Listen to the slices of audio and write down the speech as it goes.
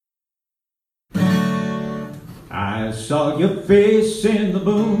I saw your face in the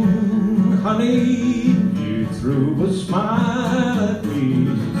moon, honey. You threw a smile at me,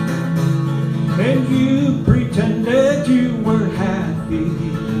 and you pretended you were happy.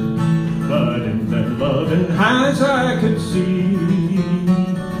 But in that loving eyes I could see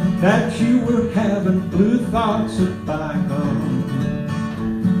that you were having blue thoughts of bygone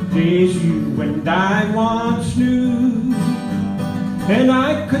days you and I once knew. And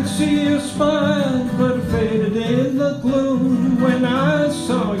I could see your smile, but it faded in the gloom when I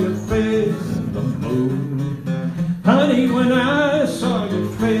saw your face in the moon. Honey, when I saw your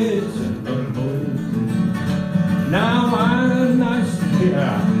face in the moon. Now I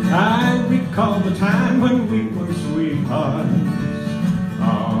recall the time when we were sweethearts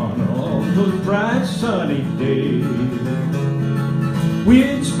on all those bright sunny days.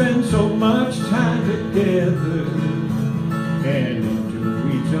 We'd spend so much time together, and into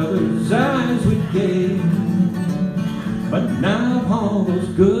each other's eyes we gave. But now all those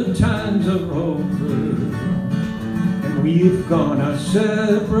good times are over, and we've gone our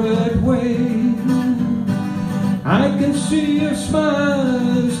separate ways. I can see your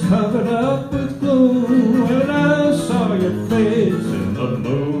smiles covered up with gloom when I saw your face in the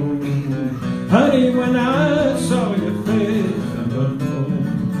moon. Honey, when I saw your face in the moon.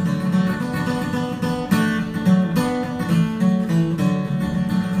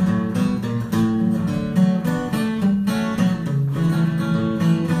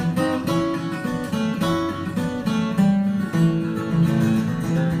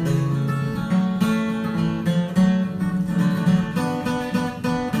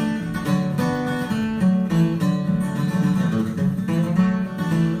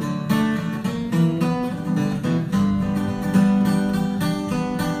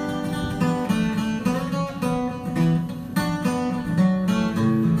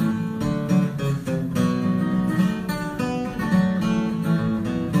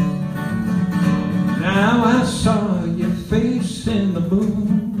 Now I saw your face in the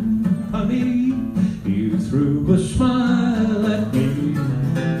moon, honey. You threw a smile at me,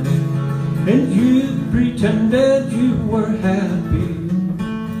 and you pretended you were happy.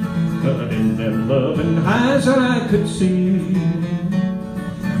 But in them loving eyes I could see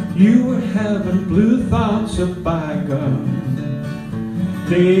you were having blue thoughts of bygone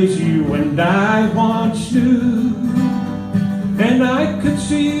days you and I once knew. And I could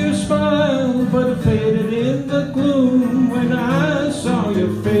see your smile, but it faded in the gloom when I saw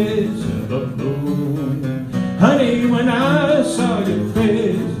your face in the moon. Honey, when I saw your face